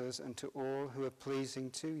sisters, and to all who are pleasing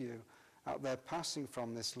to you at their passing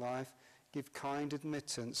from this life, give kind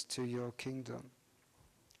admittance to your kingdom.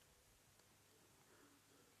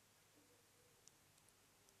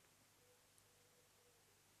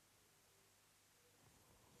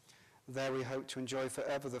 There we hope to enjoy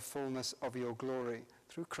forever the fullness of your glory,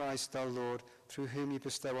 through Christ our Lord, through whom you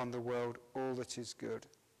bestow on the world all that is good.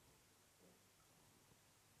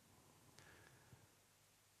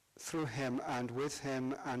 Through him and with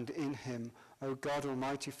him and in him, O God,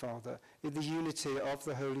 Almighty Father, in the unity of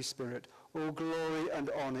the Holy Spirit, all glory and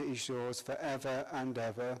honor is yours forever and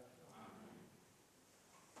ever.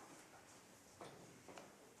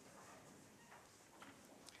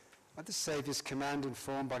 At the Saviour's command,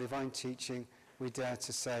 informed by divine teaching, we dare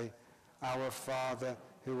to say, Our Father,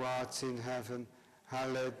 who art in heaven,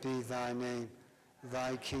 hallowed be thy name.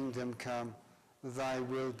 Thy kingdom come, thy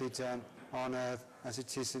will be done on earth as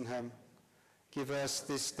it is in heaven. Give us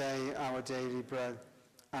this day our daily bread,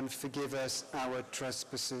 and forgive us our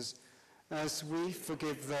trespasses, as we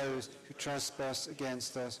forgive those who trespass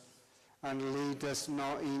against us. And lead us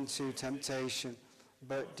not into temptation,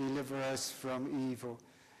 but deliver us from evil.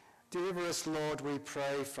 Deliver us, Lord, we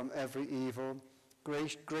pray, from every evil.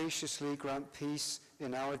 Graciously grant peace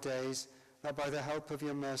in our days, that by the help of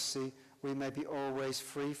your mercy we may be always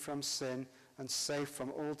free from sin and safe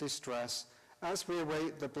from all distress, as we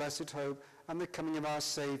await the blessed hope and the coming of our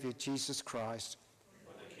Saviour, Jesus Christ.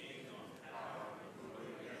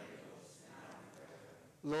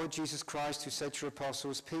 Lord Jesus Christ, who said to your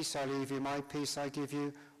apostles, Peace I leave you, my peace I give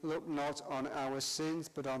you, look not on our sins,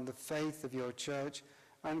 but on the faith of your church,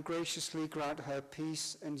 and graciously grant her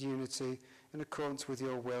peace and unity in accordance with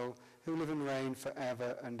your will, who live and reign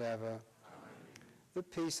forever and ever. Amen. The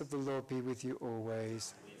peace of the Lord be with you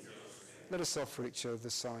always. Let us offer each other the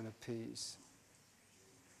sign of peace.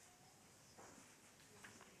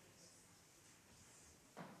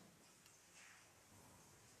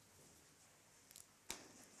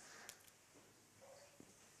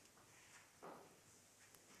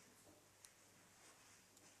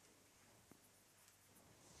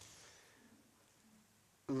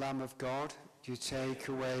 Lamb of God, you take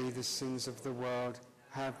away the sins of the world,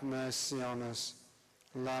 have mercy on us.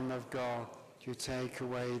 Lamb of God, you take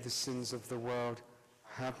away the sins of the world,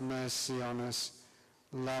 have mercy on us.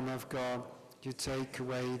 Lamb of God, you take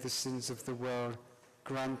away the sins of the world,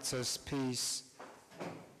 grant us peace.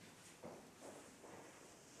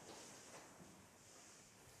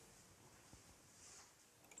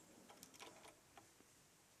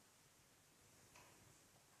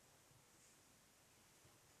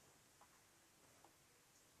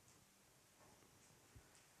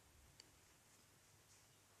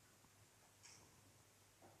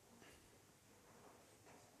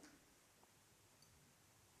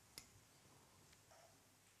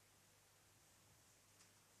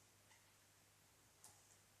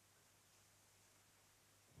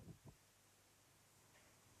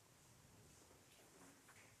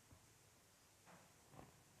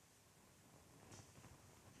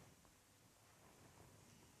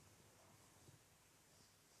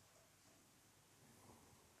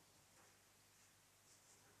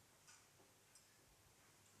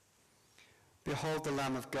 Behold the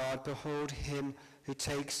Lamb of God, behold him who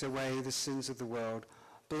takes away the sins of the world.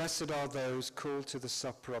 Blessed are those called to the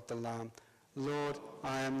supper of the Lamb. Lord,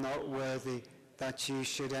 I am not worthy that you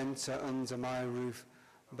should enter under my roof,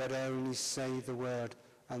 but only say the word,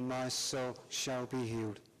 and my soul shall be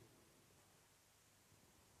healed.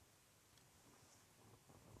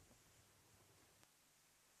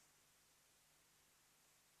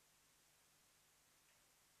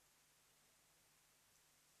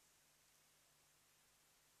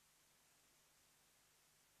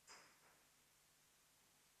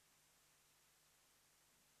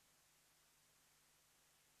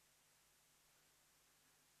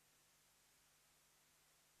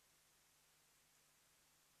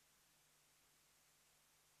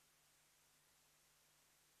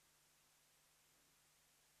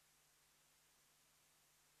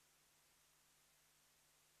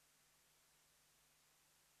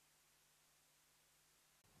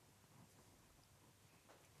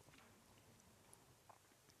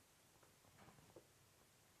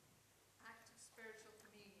 Act of spiritual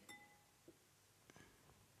communion.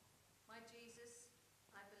 My Jesus,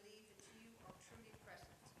 I believe that you are truly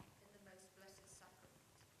present in the most blessed sacrament.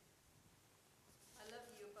 I love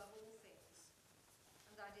you above all things,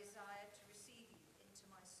 and I desire to receive you into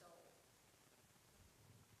my soul.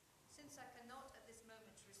 Since I cannot at this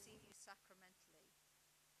moment receive you sacramentally,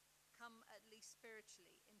 come at least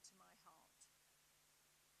spiritually into my heart.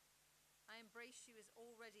 I embrace you as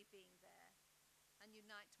already being there, and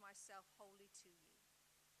unite myself wholly to you.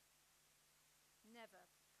 Never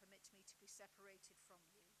permit me to be separated from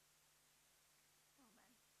you.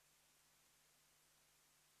 Amen.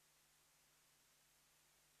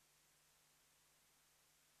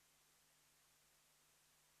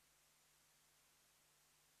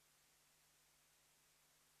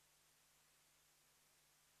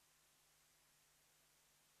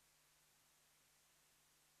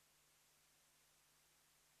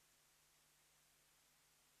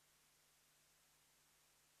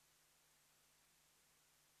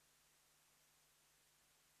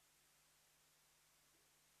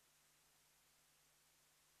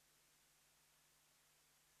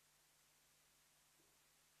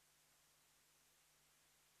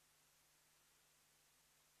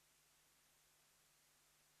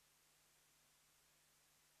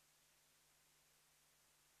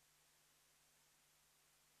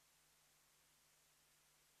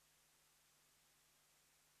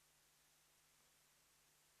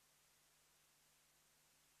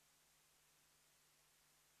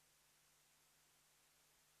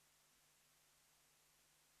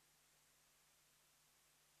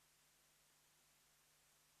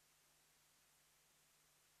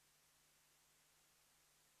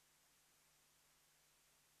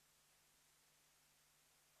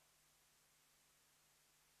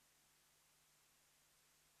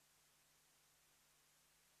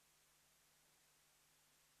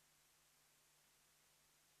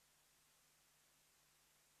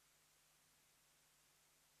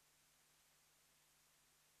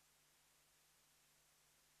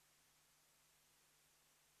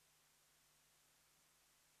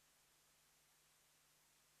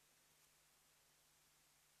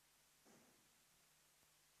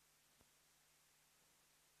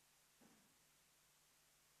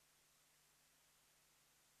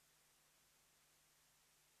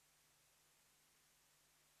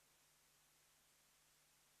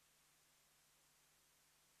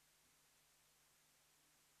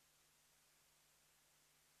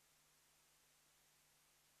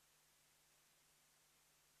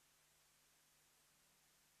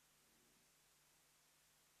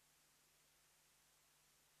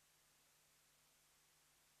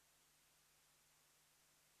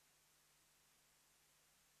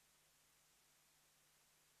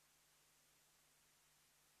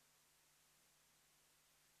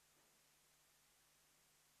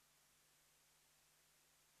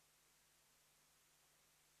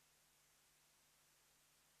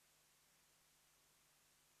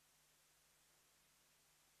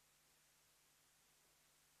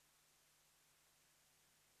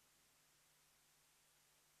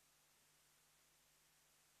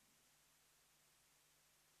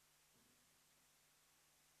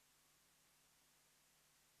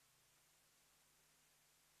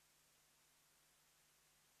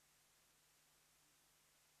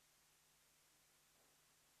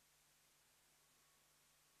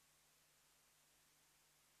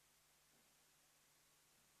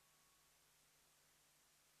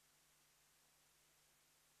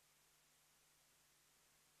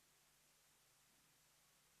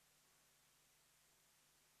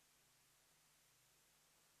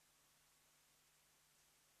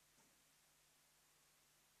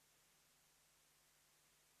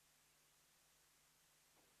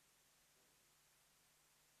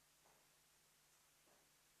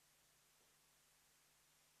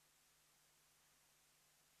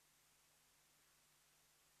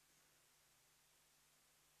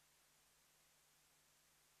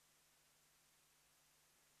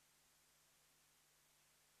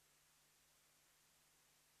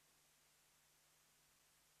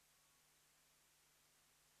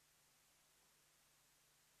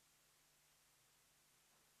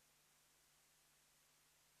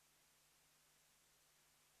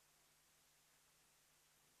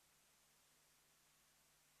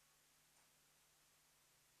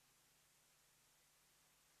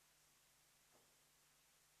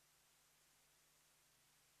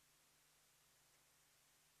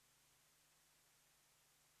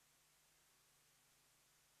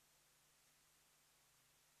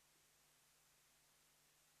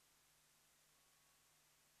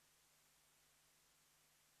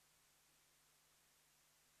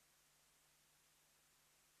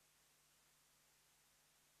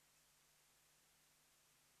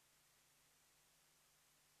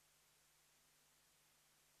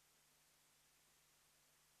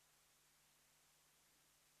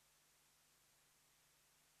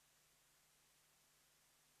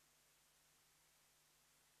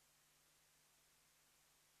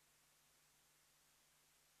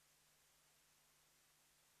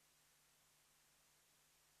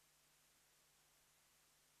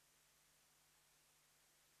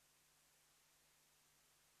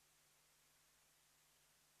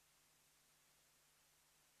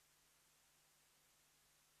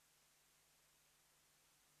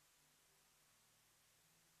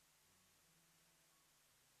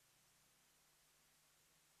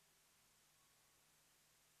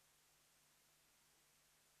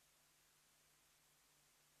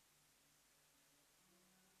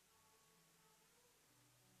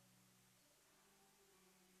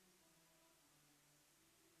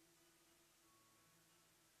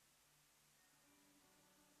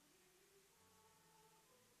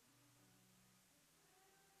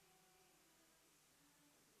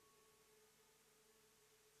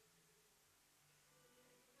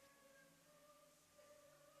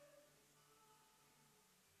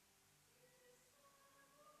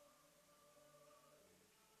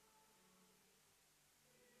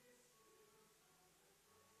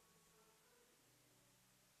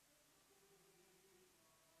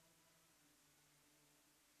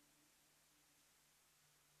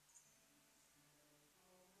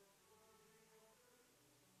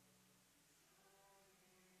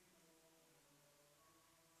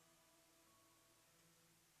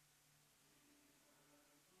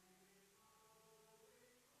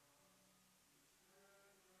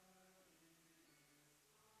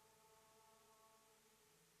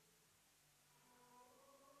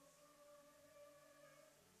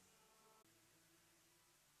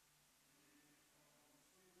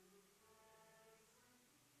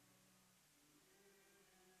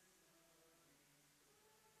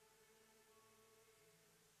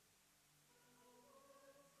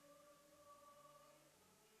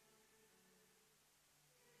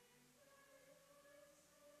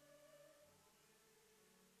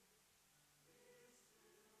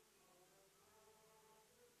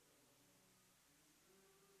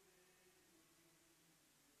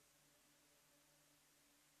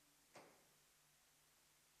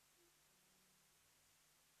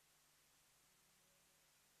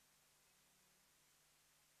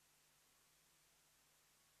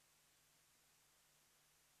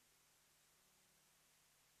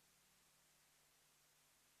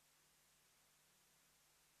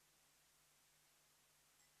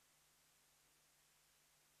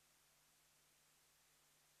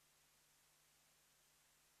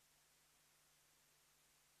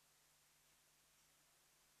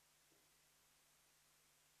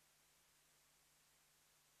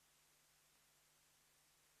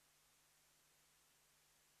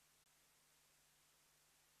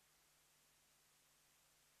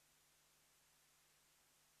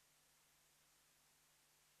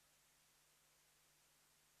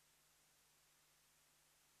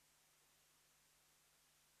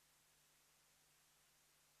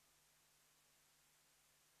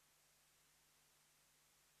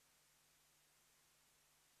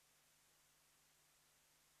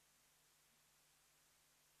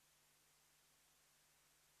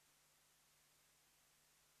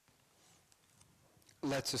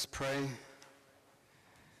 Let us pray.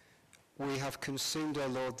 We have consumed, O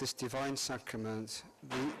Lord, this divine sacrament,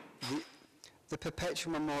 the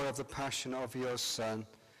perpetual memorial of the passion of your Son.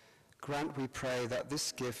 Grant, we pray, that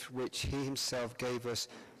this gift which he himself gave us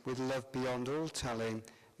with love beyond all telling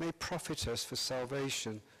may profit us for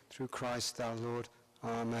salvation through Christ our Lord.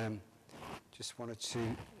 Amen. Just one or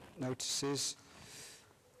two notices.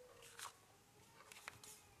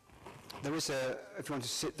 There is if you want to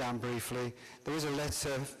sit down briefly, there is a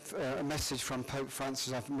letter, a message from Pope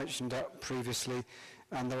Francis, I've mentioned that previously,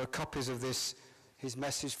 and there are copies of this, his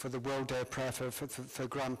message for the World Day of Prayer for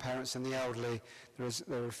grandparents and the elderly. There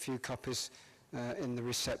are a few copies in the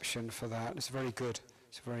reception for that. It's very good.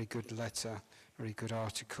 It's a very good letter, very good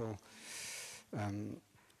article.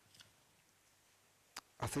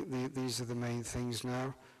 I think these are the main things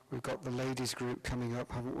now. We've got the ladies group coming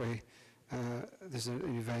up, haven't we? There's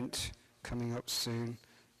an event coming up soon,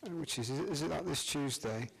 which is it like this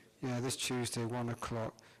Tuesday? Yeah, this Tuesday, 1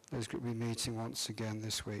 o'clock. Ladies group will be meeting once again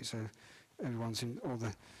this week, so everyone's all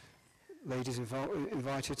the ladies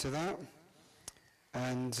invited to that.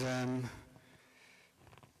 And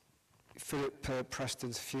Philip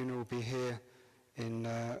Preston's funeral will be here in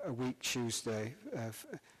a week Tuesday,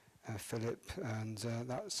 Philip, and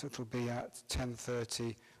it'll be at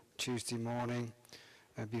 10:30 Tuesday morning.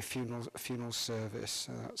 It'll be a funeral service,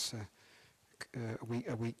 so that's a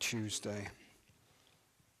week Tuesday.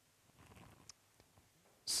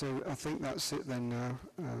 So I think that's it then now.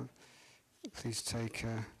 Please take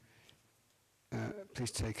it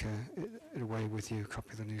away with you,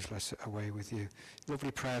 copy of the newsletter away with you.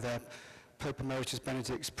 Lovely prayer there, Pope Emeritus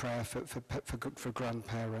Benedict's prayer for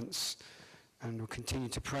grandparents, and we'll continue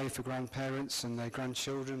to pray for grandparents and their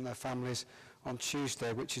grandchildren, their families on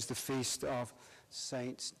Tuesday, which is the feast of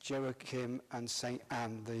Saint Joachim and Saint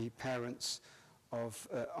Anne, the parents of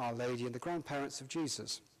Our Lady and the grandparents of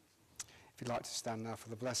Jesus. If you'd like to stand now for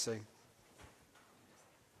the blessing.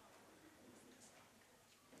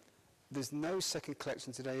 There's no second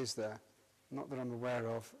collection today, is there? Not that I'm aware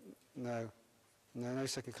of. No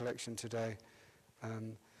second collection today. I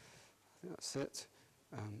think that's it.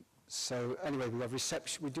 So anyway, we have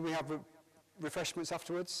reception. Do we have refreshments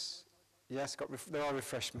afterwards? Yes, there are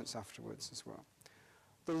refreshments afterwards as well.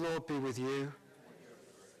 The Lord be with you.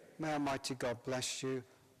 May Almighty God bless you,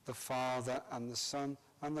 the Father and the Son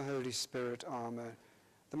and the Holy Spirit. Amen.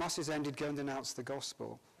 The Mass is ended. Go and announce the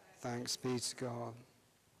gospel. Thanks be to God.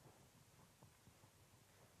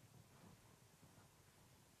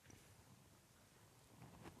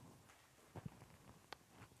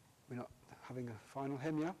 We're not having a final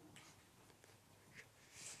hymn, yeah?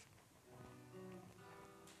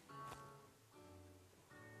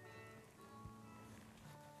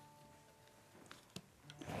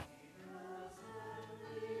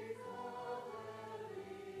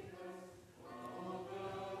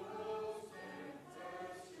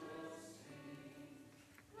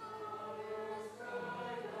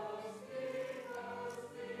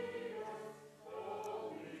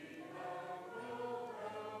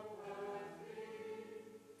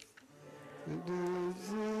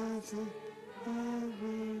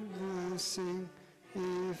 Blessing,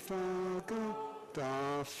 if our God,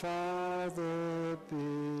 our Father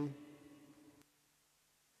be.